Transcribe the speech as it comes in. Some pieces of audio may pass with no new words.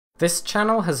This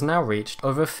channel has now reached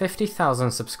over 50,000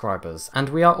 subscribers, and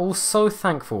we are all so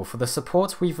thankful for the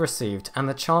support we've received and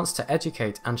the chance to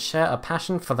educate and share a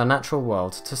passion for the natural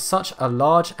world to such a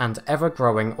large and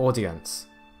ever-growing audience.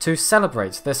 To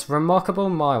celebrate this remarkable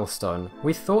milestone,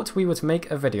 we thought we would make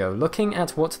a video looking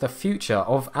at what the future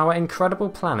of our incredible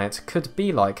planet could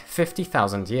be like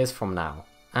 50,000 years from now.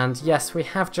 And yes, we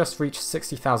have just reached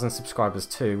 60,000 subscribers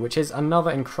too, which is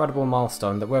another incredible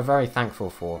milestone that we're very thankful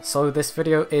for, so this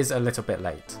video is a little bit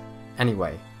late.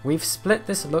 Anyway, we've split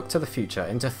this look to the future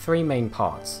into three main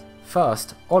parts.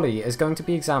 First, Ollie is going to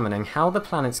be examining how the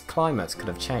planet's climate could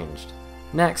have changed.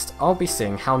 Next, I'll be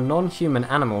seeing how non-human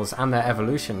animals and their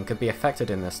evolution could be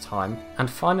affected in this time, and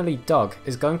finally Doug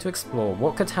is going to explore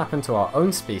what could happen to our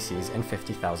own species in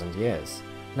 50,000 years.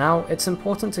 Now, it's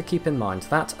important to keep in mind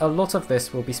that a lot of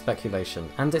this will be speculation,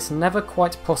 and it's never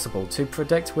quite possible to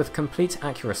predict with complete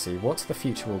accuracy what the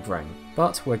future will bring,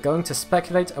 but we're going to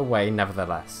speculate away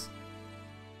nevertheless.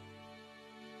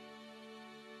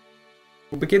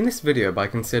 We'll begin this video by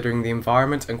considering the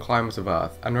environment and climate of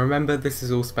Earth, and remember this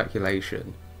is all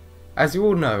speculation. As you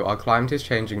all know, our climate is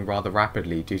changing rather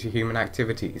rapidly due to human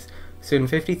activities, so in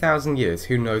 50,000 years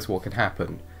who knows what could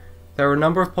happen. There are a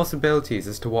number of possibilities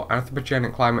as to what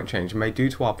anthropogenic climate change may do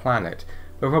to our planet,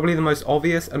 but probably the most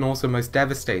obvious and also most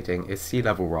devastating is sea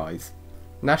level rise.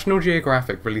 National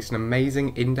Geographic released an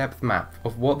amazing in-depth map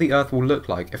of what the Earth will look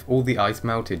like if all the ice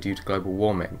melted due to global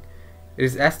warming. It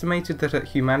is estimated that at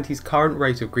humanity's current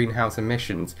rate of greenhouse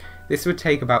emissions, this would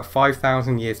take about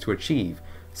 5,000 years to achieve,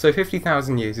 so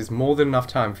 50,000 years is more than enough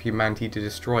time for humanity to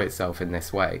destroy itself in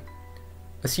this way.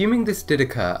 Assuming this did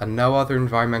occur and no other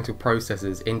environmental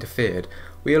processes interfered,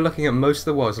 we are looking at most of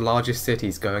the world's largest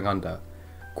cities going under.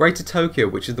 Greater Tokyo,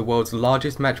 which is the world's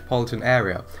largest metropolitan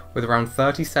area, with around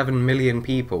 37 million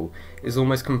people, is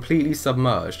almost completely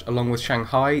submerged, along with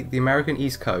Shanghai, the American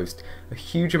East Coast, a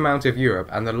huge amount of Europe,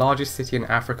 and the largest city in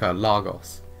Africa,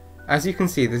 Lagos. As you can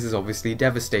see, this is obviously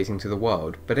devastating to the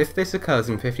world, but if this occurs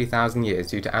in 50,000 years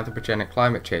due to anthropogenic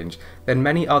climate change, then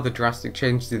many other drastic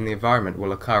changes in the environment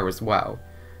will occur as well.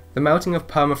 The melting of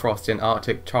permafrost in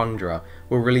Arctic tundra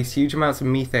will release huge amounts of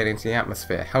methane into the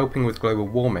atmosphere, helping with global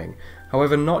warming.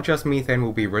 However, not just methane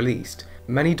will be released.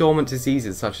 Many dormant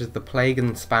diseases such as the plague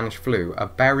and Spanish flu are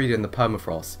buried in the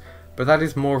permafrost, but that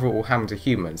is more of what will happen to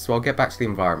humans, so I'll get back to the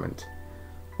environment.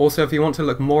 Also, if you want to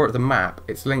look more at the map,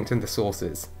 it's linked in the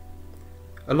sources.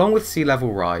 Along with sea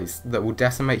level rise that will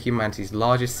decimate humanity's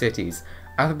largest cities,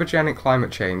 anthropogenic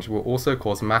climate change will also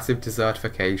cause massive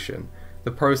desertification,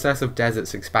 the process of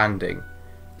deserts expanding.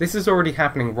 This is already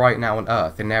happening right now on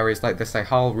Earth in areas like the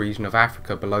Sahel region of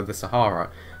Africa below the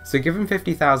Sahara, so given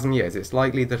 50,000 years it's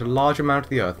likely that a large amount of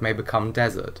the Earth may become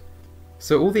desert.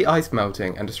 So all the ice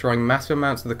melting and destroying massive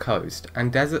amounts of the coast,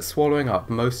 and deserts swallowing up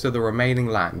most of the remaining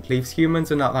land, leaves humans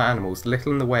and other animals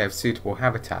little in the way of suitable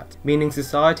habitat, meaning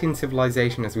society and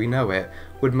civilization as we know it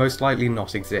would most likely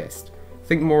not exist.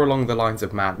 Think more along the lines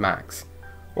of Mad Max.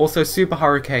 Also, super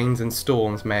hurricanes and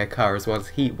storms may occur as well as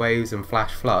heat waves and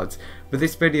flash floods, but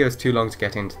this video is too long to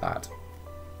get into that.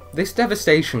 This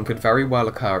devastation could very well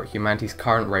occur at humanity's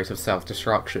current rate of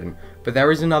self-destruction, but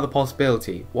there is another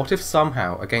possibility. What if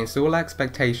somehow, against all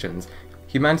expectations,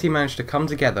 humanity managed to come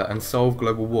together and solve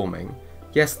global warming?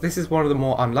 Yes, this is one of the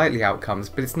more unlikely outcomes,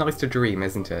 but it's nice to dream,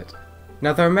 isn't it?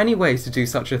 Now, there are many ways to do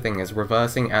such a thing as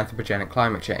reversing anthropogenic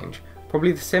climate change.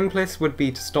 Probably the simplest would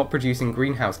be to stop producing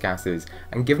greenhouse gases,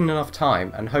 and given enough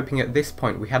time, and hoping at this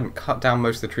point we hadn't cut down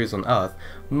most of the trees on Earth,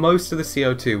 most of the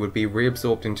CO2 would be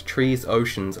reabsorbed into trees,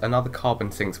 oceans, and other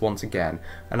carbon sinks once again,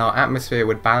 and our atmosphere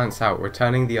would balance out,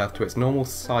 returning the Earth to its normal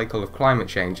cycle of climate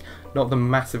change, not the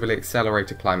massively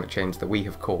accelerated climate change that we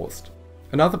have caused.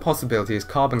 Another possibility is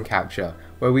carbon capture,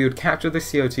 where we would capture the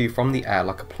CO2 from the air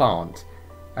like a plant,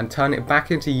 and turn it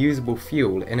back into usable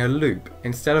fuel in a loop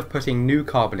instead of putting new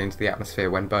carbon into the atmosphere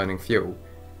when burning fuel.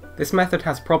 This method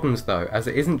has problems though, as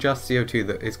it isn't just CO2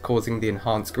 that is causing the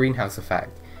enhanced greenhouse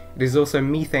effect, it is also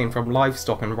methane from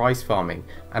livestock and rice farming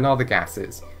and other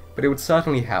gases, but it would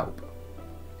certainly help.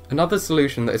 Another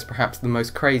solution that is perhaps the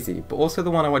most crazy, but also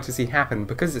the one I want to see happen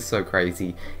because it's so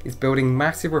crazy, is building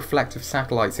massive reflective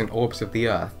satellites in orbit of the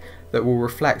Earth that will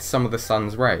reflect some of the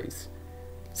sun's rays.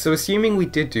 So assuming we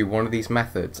did do one of these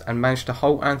methods and managed to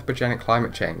halt anthropogenic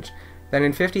climate change, then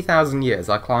in 50,000 years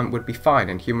our climate would be fine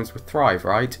and humans would thrive,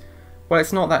 right? Well,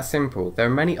 it's not that simple. There are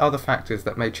many other factors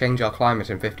that may change our climate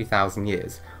in 50,000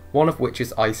 years, one of which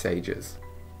is ice ages.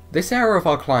 This era of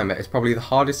our climate is probably the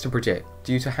hardest to predict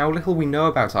due to how little we know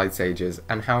about ice ages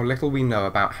and how little we know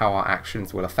about how our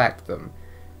actions will affect them.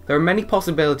 There are many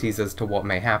possibilities as to what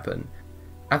may happen.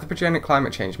 Anthropogenic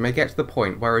climate change may get to the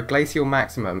point where a glacial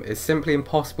maximum is simply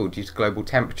impossible due to global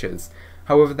temperatures.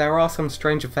 However, there are some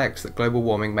strange effects that global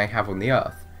warming may have on the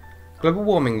Earth. Global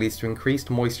warming leads to increased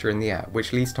moisture in the air,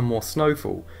 which leads to more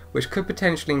snowfall, which could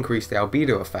potentially increase the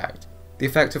albedo effect, the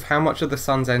effect of how much of the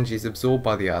sun's energy is absorbed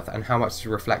by the Earth and how much is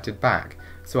reflected back.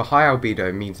 So a high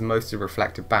albedo means most is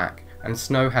reflected back, and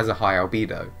snow has a high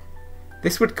albedo.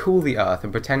 This would cool the Earth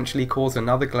and potentially cause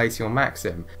another glacial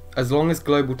maxim, as long as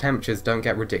global temperatures don't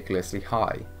get ridiculously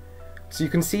high. So you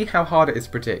can see how hard it is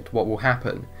to predict what will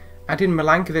happen. Add in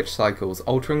Milankovitch cycles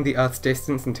altering the Earth's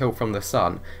distance and tilt from the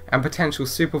Sun, and potential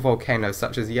supervolcanoes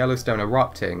such as Yellowstone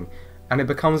erupting, and it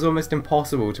becomes almost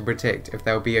impossible to predict if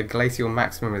there will be a glacial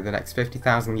maximum in the next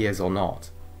 50,000 years or not.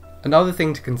 Another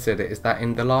thing to consider is that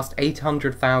in the last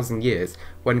 800,000 years,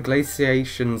 when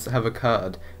glaciations have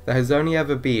occurred, there has only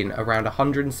ever been around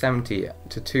 170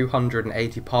 to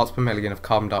 280 parts per million of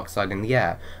carbon dioxide in the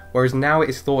air, whereas now it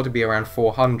is thought to be around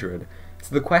 400.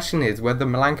 So the question is whether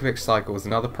Milankovitch cycles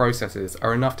and other processes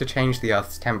are enough to change the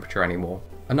Earth's temperature anymore.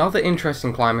 Another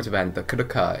interesting climate event that could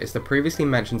occur is the previously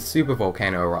mentioned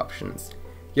supervolcano eruptions.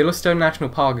 Yellowstone National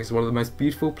Park is one of the most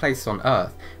beautiful places on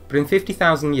Earth, but in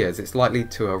 50,000 years it's likely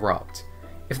to erupt.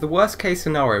 If the worst case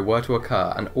scenario were to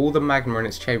occur and all the magma in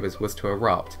its chambers was to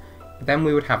erupt, then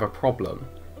we would have a problem.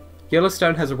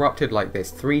 Yellowstone has erupted like this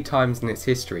 3 times in its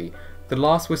history. The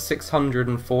last was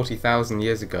 640,000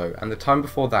 years ago, and the time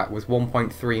before that was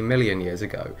 1.3 million years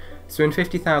ago, so in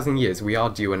 50,000 years we are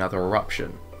due another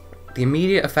eruption. The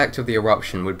immediate effect of the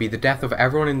eruption would be the death of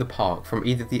everyone in the park from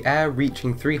either the air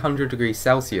reaching 300 degrees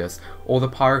Celsius or the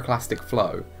pyroclastic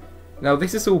flow. Now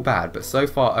this is all bad, but so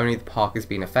far only the park has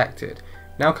been affected.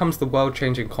 Now comes the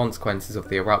world-changing consequences of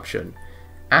the eruption.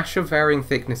 Ash of varying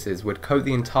thicknesses would coat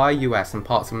the entire US and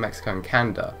parts of Mexico and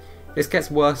Canada. This gets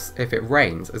worse if it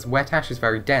rains, as wet ash is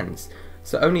very dense,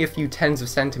 so only a few tens of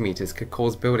centimeters could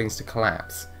cause buildings to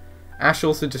collapse. Ash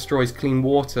also destroys clean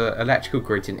water, electrical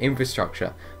grids and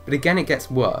infrastructure, but again it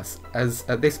gets worse, as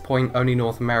at this point only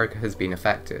North America has been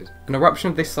affected. An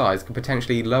eruption of this size could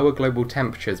potentially lower global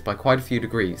temperatures by quite a few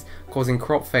degrees, causing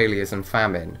crop failures and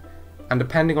famine, and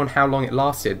depending on how long it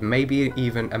lasted, maybe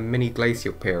even a mini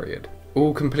glacial period,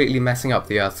 all completely messing up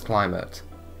the Earth's climate.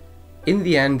 In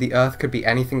the end, the Earth could be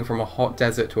anything from a hot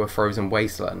desert to a frozen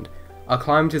wasteland. Our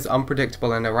climate is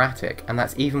unpredictable and erratic, and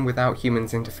that's even without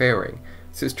humans interfering,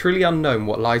 so it's truly unknown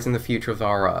what lies in the future of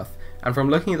our Earth, and from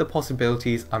looking at the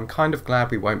possibilities, I'm kind of glad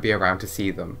we won't be around to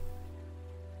see them.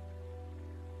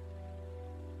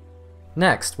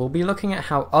 Next, we'll be looking at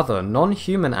how other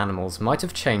non-human animals might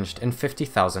have changed in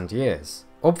 50,000 years.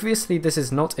 Obviously, this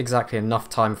is not exactly enough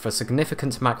time for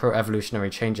significant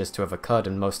macroevolutionary changes to have occurred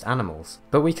in most animals,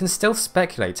 but we can still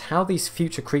speculate how these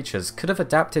future creatures could have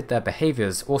adapted their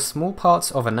behaviours or small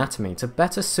parts of anatomy to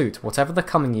better suit whatever the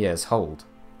coming years hold.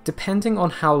 Depending on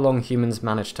how long humans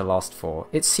manage to last for,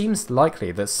 it seems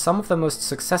likely that some of the most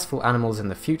successful animals in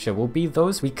the future will be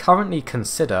those we currently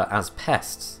consider as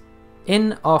pests.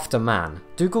 In After Man,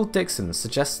 Dougal Dixon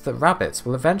suggests that rabbits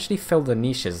will eventually fill the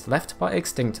niches left by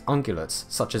extinct ungulates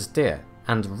such as deer,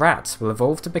 and rats will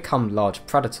evolve to become large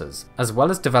predators, as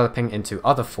well as developing into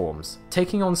other forms,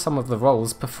 taking on some of the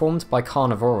roles performed by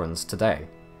carnivorans today.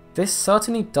 This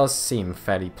certainly does seem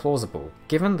fairly plausible,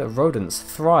 given that rodents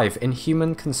thrive in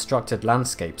human-constructed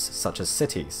landscapes such as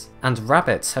cities, and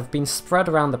rabbits have been spread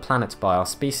around the planet by our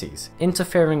species,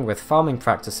 interfering with farming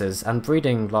practices and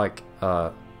breeding like,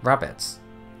 rabbits.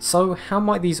 So how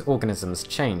might these organisms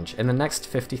change in the next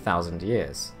 50,000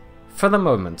 years? For the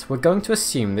moment, we're going to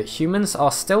assume that humans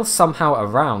are still somehow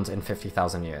around in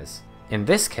 50,000 years. In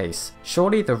this case,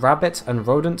 surely the rabbit and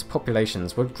rodent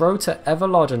populations would grow to ever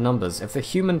larger numbers if the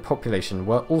human population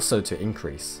were also to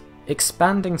increase.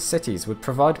 Expanding cities would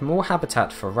provide more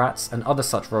habitat for rats and other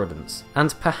such rodents,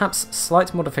 and perhaps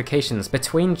slight modifications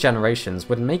between generations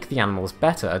would make the animals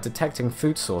better at detecting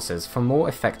food sources for more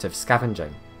effective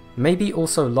scavenging. Maybe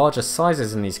also larger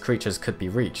sizes in these creatures could be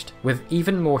reached, with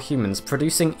even more humans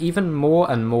producing even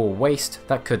more and more waste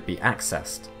that could be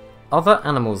accessed. Other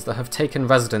animals that have taken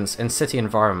residence in city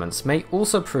environments may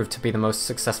also prove to be the most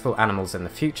successful animals in the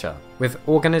future, with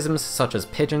organisms such as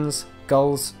pigeons,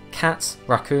 gulls, cats,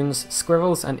 raccoons,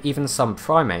 squirrels and even some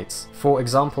primates, for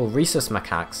example rhesus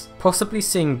macaques, possibly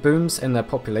seeing booms in their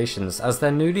populations as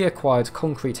their newly acquired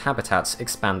concrete habitats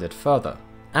expanded further.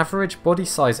 Average body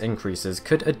size increases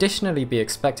could additionally be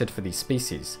expected for these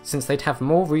species, since they'd have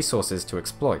more resources to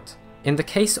exploit. In the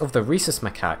case of the rhesus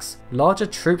macaques, larger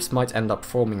troops might end up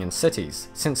forming in cities,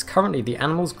 since currently the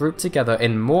animals group together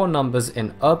in more numbers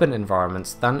in urban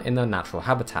environments than in their natural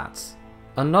habitats.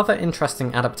 Another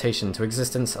interesting adaptation to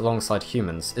existence alongside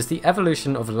humans is the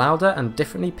evolution of louder and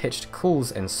differently pitched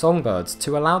calls in songbirds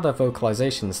to allow their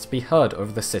vocalizations to be heard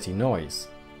over the city noise.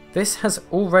 This has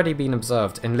already been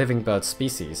observed in living bird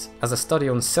species, as a study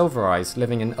on silvereyes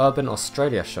living in urban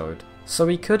Australia showed, so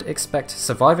we could expect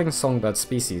surviving songbird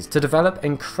species to develop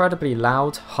incredibly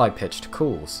loud, high-pitched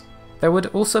calls. There would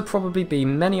also probably be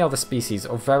many other species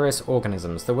of various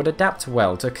organisms that would adapt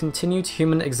well to continued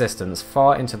human existence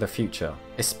far into the future,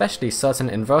 especially certain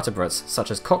invertebrates such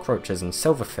as cockroaches and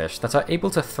silverfish that are able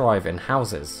to thrive in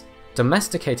houses.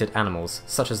 Domesticated animals,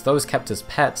 such as those kept as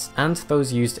pets and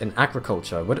those used in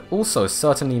agriculture, would also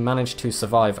certainly manage to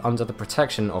survive under the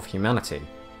protection of humanity.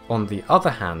 On the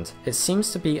other hand, it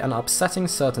seems to be an upsetting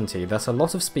certainty that a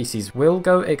lot of species will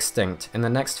go extinct in the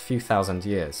next few thousand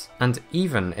years, and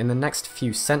even in the next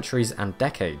few centuries and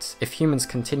decades if humans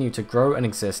continue to grow and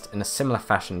exist in a similar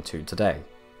fashion to today.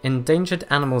 Endangered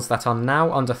animals that are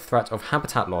now under threat of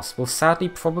habitat loss will sadly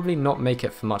probably not make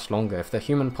it for much longer if the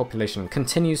human population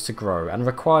continues to grow and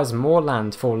requires more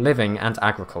land for living and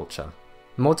agriculture.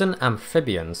 Modern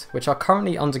amphibians, which are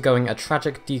currently undergoing a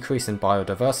tragic decrease in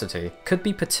biodiversity, could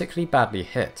be particularly badly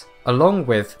hit, along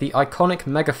with the iconic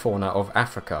megafauna of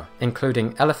Africa,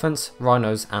 including elephants,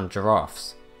 rhinos, and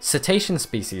giraffes. Cetacean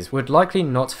species would likely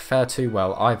not fare too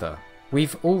well either.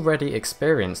 We've already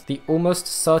experienced the almost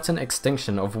certain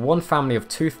extinction of one family of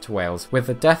toothed whales with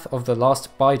the death of the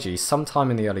last Baiji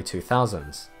sometime in the early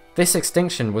 2000s. This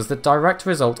extinction was the direct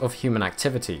result of human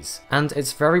activities, and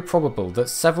it's very probable that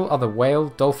several other whale,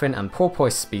 dolphin, and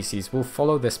porpoise species will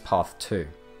follow this path too.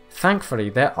 Thankfully,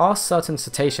 there are certain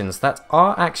cetaceans that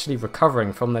are actually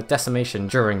recovering from their decimation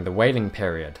during the whaling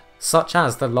period, such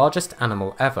as the largest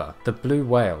animal ever, the blue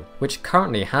whale, which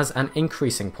currently has an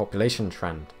increasing population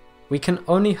trend. We can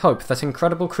only hope that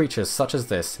incredible creatures such as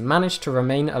this manage to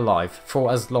remain alive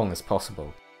for as long as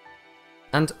possible.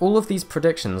 And all of these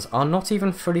predictions are not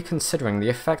even fully considering the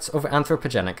effects of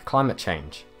anthropogenic climate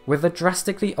change. With a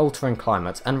drastically altering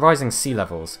climate and rising sea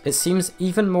levels, it seems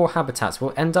even more habitats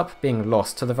will end up being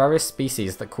lost to the various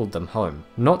species that called them home,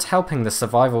 not helping the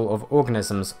survival of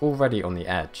organisms already on the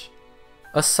edge.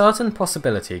 A certain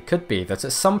possibility could be that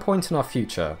at some point in our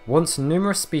future, once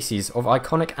numerous species of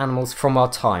iconic animals from our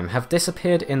time have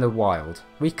disappeared in the wild,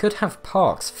 we could have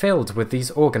parks filled with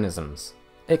these organisms.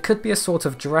 It could be a sort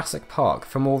of Jurassic Park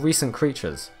for more recent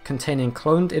creatures, containing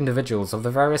cloned individuals of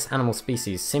the various animal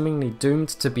species seemingly doomed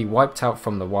to be wiped out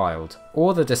from the wild,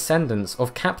 or the descendants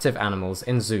of captive animals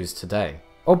in zoos today.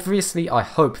 Obviously, I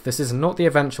hope this is not the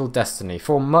eventual destiny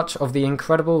for much of the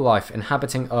incredible life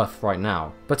inhabiting Earth right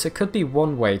now, but it could be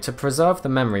one way to preserve the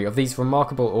memory of these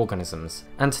remarkable organisms,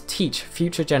 and teach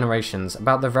future generations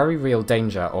about the very real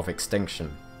danger of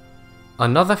extinction.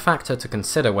 Another factor to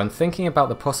consider when thinking about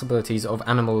the possibilities of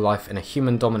animal life in a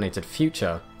human-dominated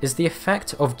future is the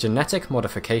effect of genetic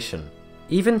modification.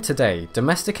 Even today,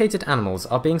 domesticated animals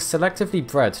are being selectively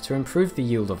bred to improve the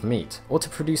yield of meat, or to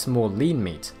produce more lean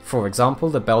meat, for example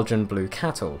the Belgian blue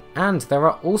cattle, and there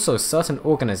are also certain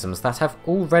organisms that have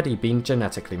already been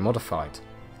genetically modified.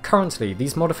 Currently,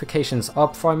 these modifications are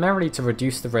primarily to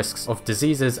reduce the risks of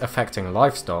diseases affecting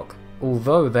livestock,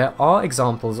 although there are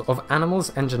examples of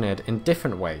animals engineered in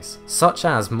different ways, such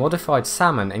as modified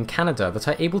salmon in Canada that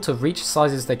are able to reach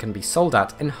sizes they can be sold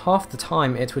at in half the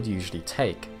time it would usually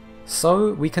take.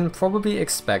 So we can probably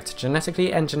expect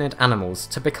genetically engineered animals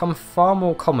to become far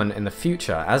more common in the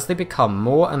future as they become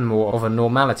more and more of a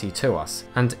normality to us,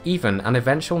 and even an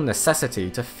eventual necessity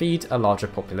to feed a larger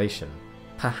population.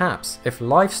 Perhaps, if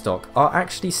livestock are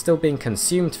actually still being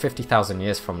consumed 50,000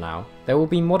 years from now, there will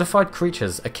be modified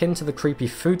creatures akin to the creepy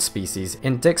food species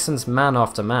in Dixon's Man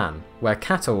After Man, where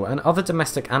cattle and other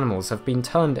domestic animals have been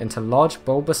turned into large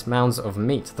bulbous mounds of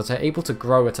meat that are able to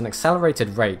grow at an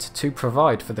accelerated rate to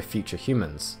provide for the future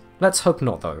humans. Let's hope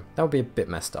not though, that would be a bit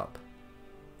messed up.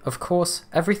 Of course,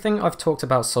 everything I've talked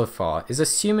about so far is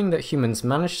assuming that humans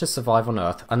manage to survive on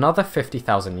Earth another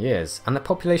 50,000 years, and the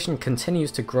population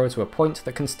continues to grow to a point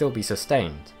that can still be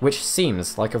sustained, which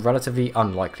seems like a relatively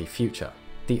unlikely future.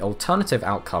 The alternative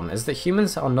outcome is that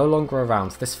humans are no longer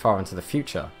around this far into the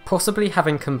future, possibly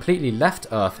having completely left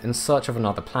Earth in search of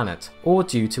another planet, or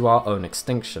due to our own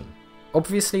extinction.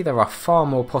 Obviously there are far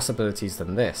more possibilities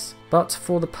than this, but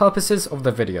for the purposes of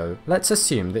the video, let's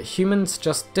assume that humans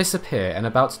just disappear in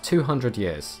about 200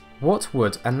 years. What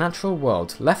would a natural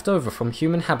world left over from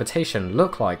human habitation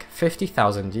look like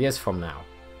 50,000 years from now?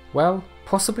 Well,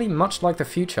 possibly much like the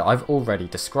future I've already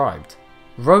described.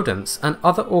 Rodents and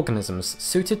other organisms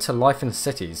suited to life in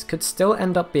cities could still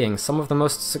end up being some of the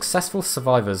most successful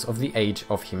survivors of the age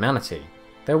of humanity.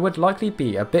 there would likely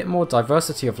be a bit more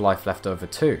diversity of life left over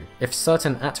too, if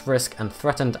certain at-risk and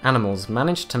threatened animals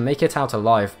managed to make it out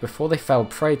alive before they fell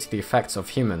prey to the effects of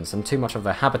humans and too much of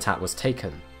their habitat was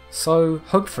taken. So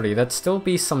hopefully there'd still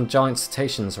be some giant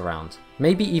cetaceans around,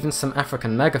 maybe even some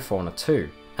African megafauna too,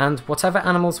 and whatever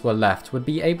animals were left would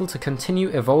be able to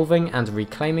continue evolving and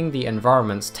reclaiming the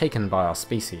environments taken by our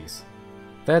species.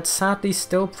 There'd sadly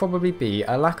still probably be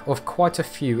a lack of quite a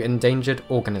few endangered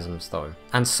organisms though,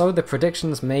 and so the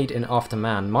predictions made in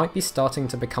Afterman might be starting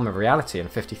to become a reality in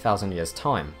 50,000 years'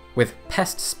 time, with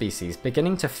pest species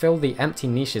beginning to fill the empty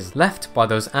niches left by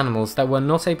those animals that were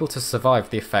not able to survive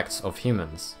the effects of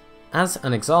humans. As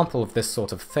an example of this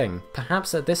sort of thing,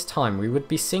 perhaps at this time we would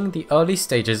be seeing the early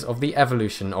stages of the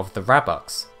evolution of the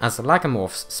rabux, as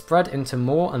lagomorphs spread into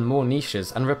more and more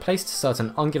niches and replaced certain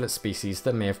ungulate species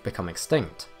that may have become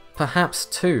extinct. Perhaps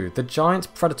too, the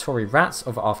giant predatory rats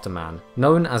of Afterman,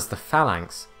 known as the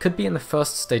phalanx, could be in the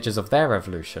first stages of their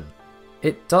evolution.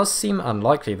 It does seem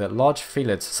unlikely that large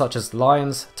felids such as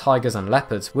lions, tigers and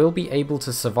leopards will be able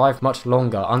to survive much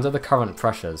longer under the current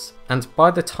pressures, and by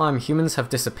the time humans have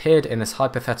disappeared in this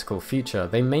hypothetical future,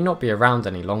 they may not be around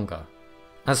any longer.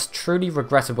 As truly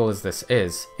regrettable as this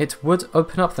is, it would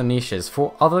open up the niches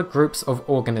for other groups of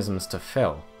organisms to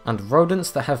fill, and rodents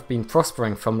that have been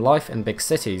prospering from life in big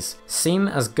cities seem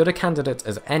as good a candidate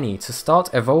as any to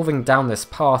start evolving down this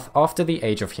path after the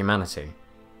age of humanity.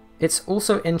 It's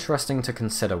also interesting to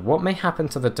consider what may happen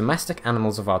to the domestic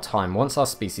animals of our time once our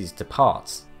species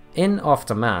departs. In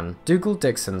Afterman, Dougal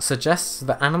Dixon suggests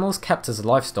that animals kept as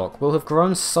livestock will have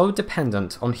grown so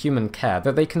dependent on human care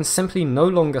that they can simply no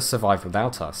longer survive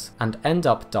without us, and end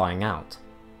up dying out.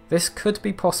 This could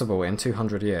be possible in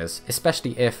 200 years,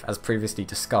 especially if, as previously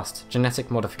discussed,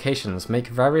 genetic modifications make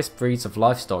various breeds of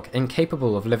livestock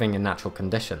incapable of living in natural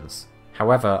conditions.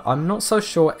 However, I'm not so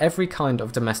sure every kind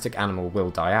of domestic animal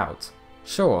will die out.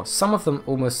 Sure, some of them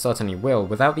almost certainly will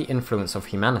without the influence of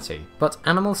humanity, but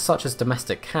animals such as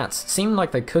domestic cats seem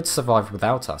like they could survive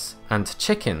without us, and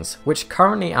chickens, which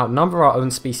currently outnumber our own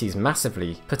species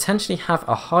massively, potentially have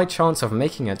a high chance of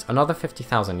making it another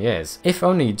 50,000 years, if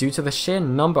only due to the sheer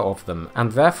number of them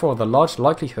and therefore the large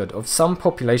likelihood of some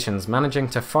populations managing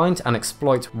to find and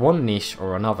exploit one niche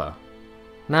or another.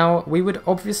 Now, we would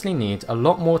obviously need a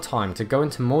lot more time to go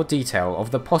into more detail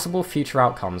of the possible future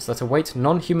outcomes that await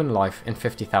non-human life in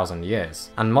 50,000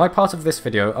 years, and my part of this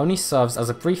video only serves as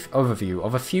a brief overview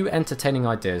of a few entertaining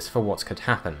ideas for what could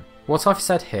happen. What I've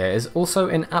said here is also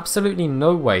in absolutely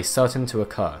no way certain to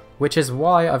occur, which is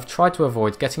why I've tried to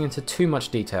avoid getting into too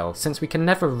much detail since we can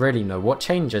never really know what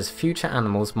changes future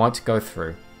animals might go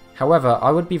through. However, I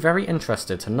would be very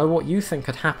interested to know what you think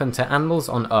could happen to animals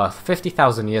on Earth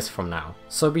 50,000 years from now,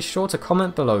 so be sure to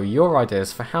comment below your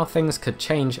ideas for how things could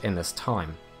change in this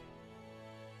time.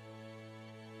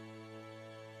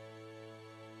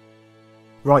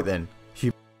 Right then,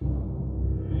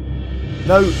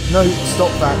 No,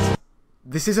 stop that.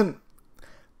 This isn't...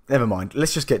 Never mind,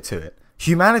 let's just get to it.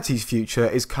 Humanity's future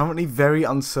is currently very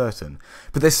uncertain,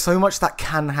 but there's so much that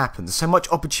can happen, so much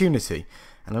opportunity,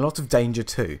 and a lot of danger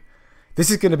too. This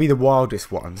is going to be the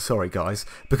wildest one, sorry guys,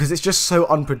 because it's just so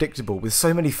unpredictable with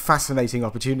so many fascinating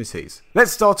opportunities.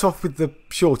 Let's start off with the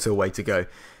shorter way to go.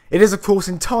 It is of course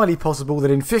entirely possible that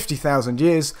in 50,000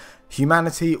 years,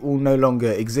 humanity will no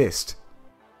longer exist.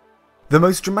 The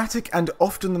most dramatic and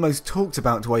often the most talked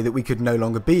about way that we could no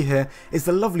longer be here is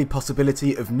the lovely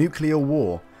possibility of nuclear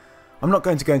war. I'm not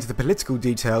going to go into the political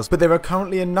details, but there are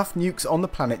currently enough nukes on the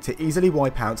planet to easily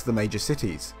wipe out the major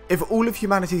cities. If all of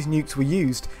humanity's nukes were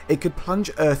used, it could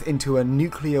plunge Earth into a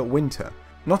nuclear winter.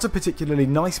 Not a particularly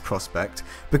nice prospect,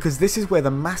 because this is where the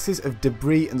masses of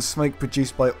debris and smoke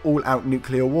produced by all-out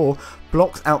nuclear war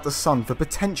blocks out the sun for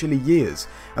potentially years,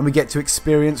 and we get to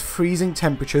experience freezing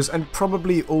temperatures and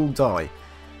probably all die.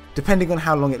 Depending on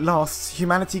how long it lasts,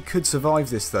 humanity could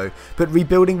survive this though, but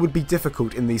rebuilding would be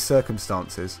difficult in these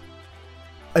circumstances.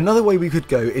 Another way we could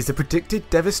go is the predicted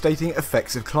devastating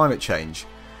effects of climate change.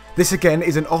 This again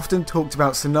is an often talked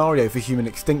about scenario for human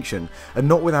extinction, and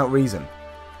not without reason.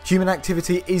 Human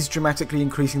activity is dramatically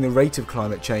increasing the rate of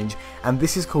climate change, and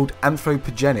this is called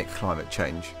anthropogenic climate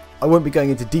change. I won't be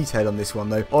going into detail on this one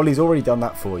though, Ollie's already done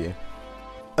that for you.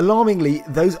 Alarmingly,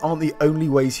 those aren't the only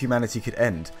ways humanity could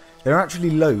end. There are actually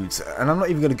loads, and I'm not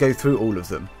even going to go through all of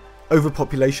them.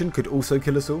 Overpopulation could also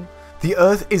kill us all. The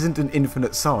Earth isn't an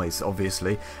infinite size,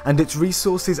 obviously, and its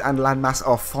resources and landmass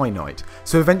are finite,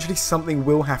 so eventually something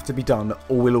will have to be done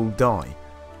or we'll all die.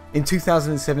 In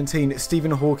 2017,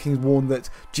 Stephen Hawking warned that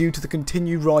due to the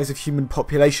continued rise of human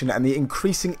population and the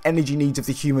increasing energy needs of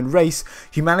the human race,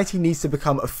 humanity needs to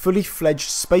become a fully fledged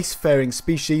spacefaring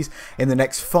species in the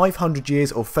next 500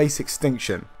 years or face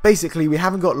extinction. Basically, we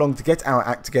haven't got long to get our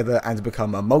act together and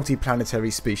become a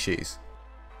multi-planetary species.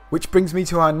 Which brings me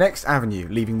to our next avenue,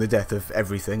 leaving the death of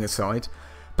everything aside.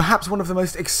 Perhaps one of the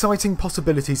most exciting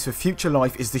possibilities for future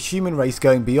life is the human race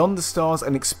going beyond the stars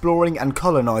and exploring and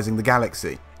colonising the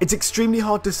galaxy. It's extremely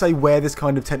hard to say where this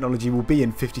kind of technology will be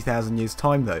in 50,000 years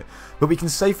time though, but we can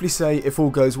safely say if all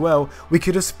goes well, we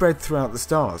could have spread throughout the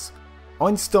stars.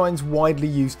 Einstein's widely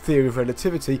used theory of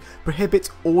relativity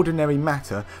prohibits ordinary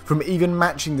matter from even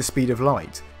matching the speed of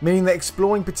light, meaning that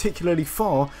exploring particularly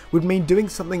far would mean doing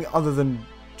something other than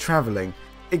travelling.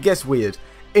 It gets weird.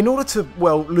 In order to,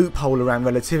 well, loophole around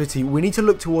relativity, we need to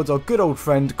look towards our good old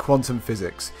friend quantum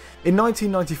physics. In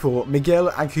 1994,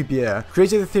 Miguel Alcubierre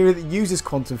created a theory that uses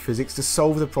quantum physics to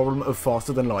solve the problem of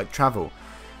faster than light travel.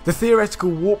 The theoretical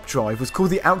warp drive was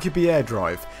called the Alcubierre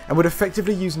drive and would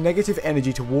effectively use negative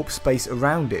energy to warp space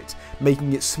around it,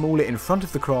 making it smaller in front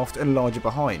of the craft and larger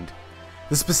behind.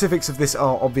 The specifics of this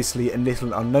are obviously a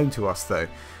little unknown to us though.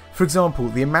 For example,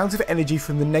 the amount of energy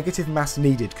from the negative mass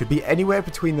needed could be anywhere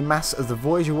between the mass of the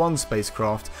Voyager 1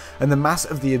 spacecraft and the mass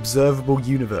of the observable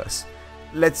universe.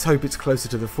 Let's hope it's closer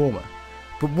to the former.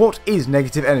 But what is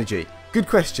negative energy? Good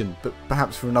question, but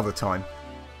perhaps for another time.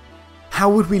 How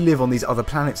would we live on these other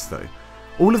planets though?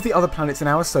 All of the other planets in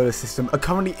our solar system are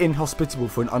currently inhospitable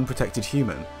for an unprotected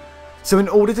human. So in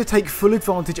order to take full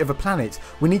advantage of a planet,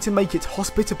 we need to make it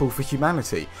hospitable for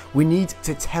humanity. We need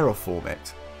to terraform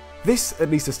it. This, at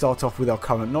least to start off with our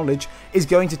current knowledge, is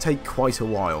going to take quite a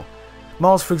while.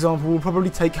 Mars, for example, will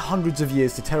probably take hundreds of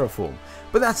years to terraform,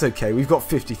 but that's okay, we've got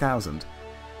 50,000.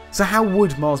 So how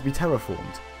would Mars be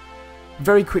terraformed?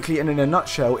 Very quickly and in a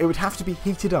nutshell, it would have to be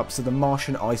heated up so the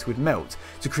Martian ice would melt,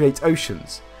 to create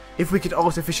oceans. If we could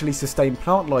artificially sustain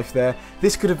plant life there,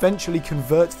 this could eventually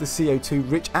convert the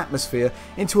CO2-rich atmosphere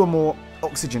into a more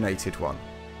oxygenated one.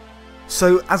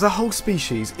 So, as a whole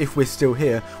species, if we're still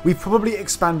here, we've probably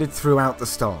expanded throughout the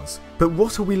stars. But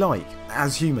what are we like,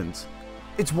 as humans?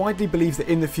 It's widely believed that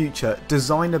in the future,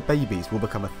 designer babies will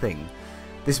become a thing.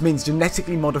 This means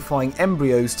genetically modifying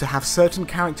embryos to have certain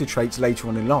character traits later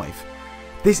on in life.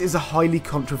 This is a highly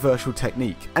controversial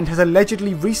technique, and has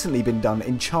allegedly recently been done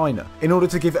in China, in order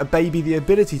to give a baby the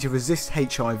ability to resist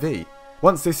HIV.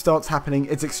 Once this starts happening,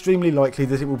 it's extremely likely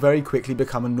that it will very quickly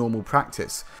become a normal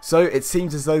practice, so it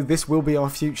seems as though this will be our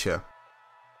future.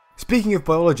 Speaking of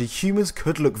biology, humans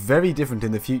could look very different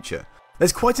in the future.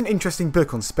 There's quite an interesting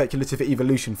book on speculative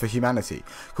evolution for humanity,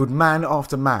 called Man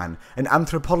After Man, an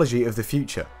anthropology of the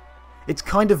future. It's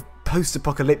kind of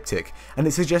post-apocalyptic, and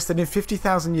it suggests that in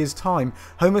 50,000 years' time,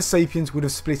 Homo sapiens would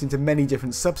have split into many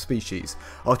different subspecies,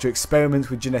 after experiments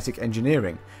with genetic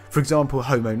engineering. For example,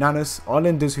 Homo nanus,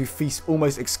 islanders who feast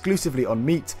almost exclusively on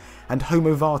meat, and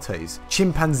Homo vates,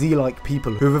 chimpanzee-like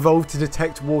people who have evolved to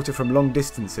detect water from long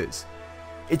distances.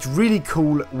 It's really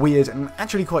cool, weird, and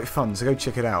actually quite fun, so go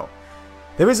check it out.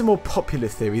 There is a more popular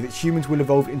theory that humans will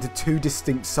evolve into two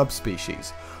distinct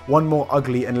subspecies, one more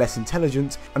ugly and less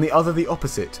intelligent, and the other the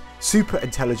opposite, super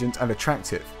intelligent and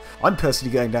attractive. I'm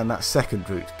personally going down that second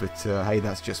route, but hey,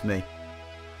 that's just me.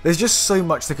 There's just so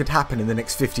much that could happen in the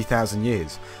next 50,000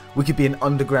 years. We could be an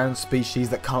underground species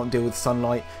that can't deal with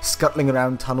sunlight, scuttling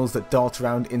around tunnels that dart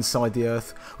around inside the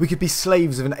earth. We could be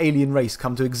slaves of an alien race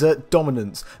come to exert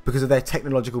dominance because of their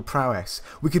technological prowess.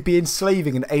 We could be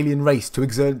enslaving an alien race to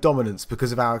exert dominance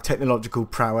because of our technological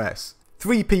prowess.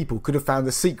 3 people could have found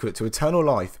the secret to eternal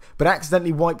life, but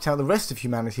accidentally wiped out the rest of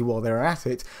humanity while they were at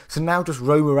it, so now just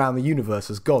roam around the universe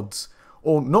as gods.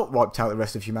 Or not wiped out the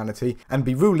rest of humanity, and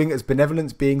be ruling as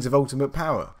benevolent beings of ultimate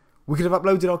power. We could have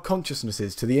uploaded our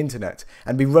consciousnesses to the internet,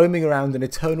 and be roaming around an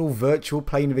eternal virtual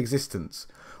plane of existence.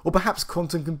 Or perhaps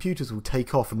quantum computers will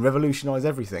take off and revolutionise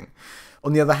everything.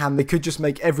 On the other hand, they could just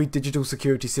make every digital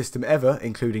security system ever,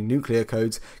 including nuclear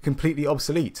codes, completely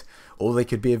obsolete. Or they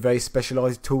could be a very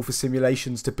specialised tool for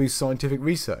simulations to boost scientific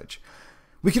research.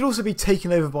 We could also be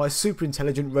taken over by a super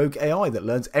intelligent rogue AI that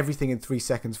learns everything in 3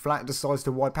 seconds flat and decides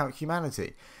to wipe out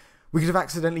humanity. We could have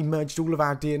accidentally merged all of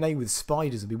our DNA with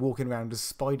spiders and be walking around as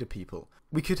spider people.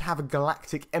 We could have a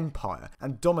galactic empire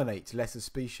and dominate lesser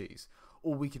species.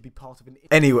 Or we could be part of an...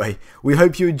 Anyway, we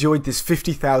hope you enjoyed this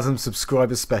 50,000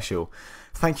 subscriber special.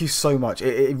 Thank you so much.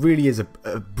 It really is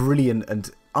a brilliant and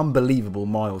unbelievable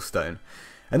milestone.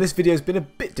 And this video has been a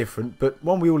bit different, but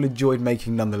one we all enjoyed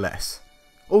making nonetheless.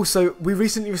 Also, we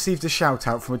recently received a shout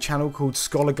out from a channel called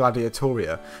Scholar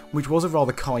Gladiatoria, which was a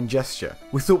rather kind gesture.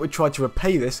 We thought we'd try to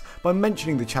repay this by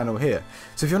mentioning the channel here,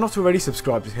 so if you're not already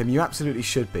subscribed to him, you absolutely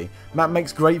should be. Matt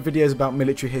makes great videos about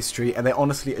military history and they're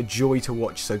honestly a joy to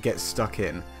watch, so get stuck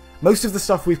in. Most of the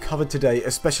stuff we've covered today,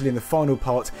 especially in the final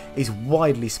part, is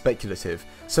widely speculative,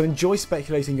 so enjoy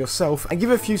speculating yourself and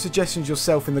give a few suggestions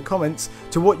yourself in the comments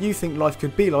to what you think life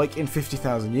could be like in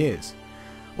 50,000 years.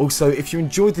 Also, if you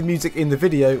enjoyed the music in the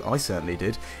video, I certainly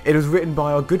did, it was written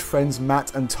by our good friends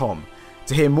Matt and Tom.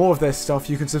 To hear more of their stuff,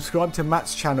 you can subscribe to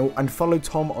Matt's channel and follow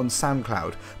Tom on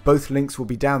SoundCloud. Both links will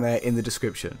be down there in the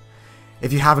description.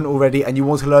 If you haven't already and you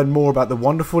want to learn more about the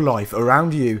wonderful life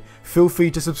around you, feel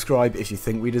free to subscribe if you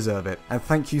think we deserve it. And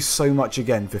thank you so much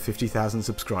again for 50,000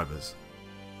 subscribers.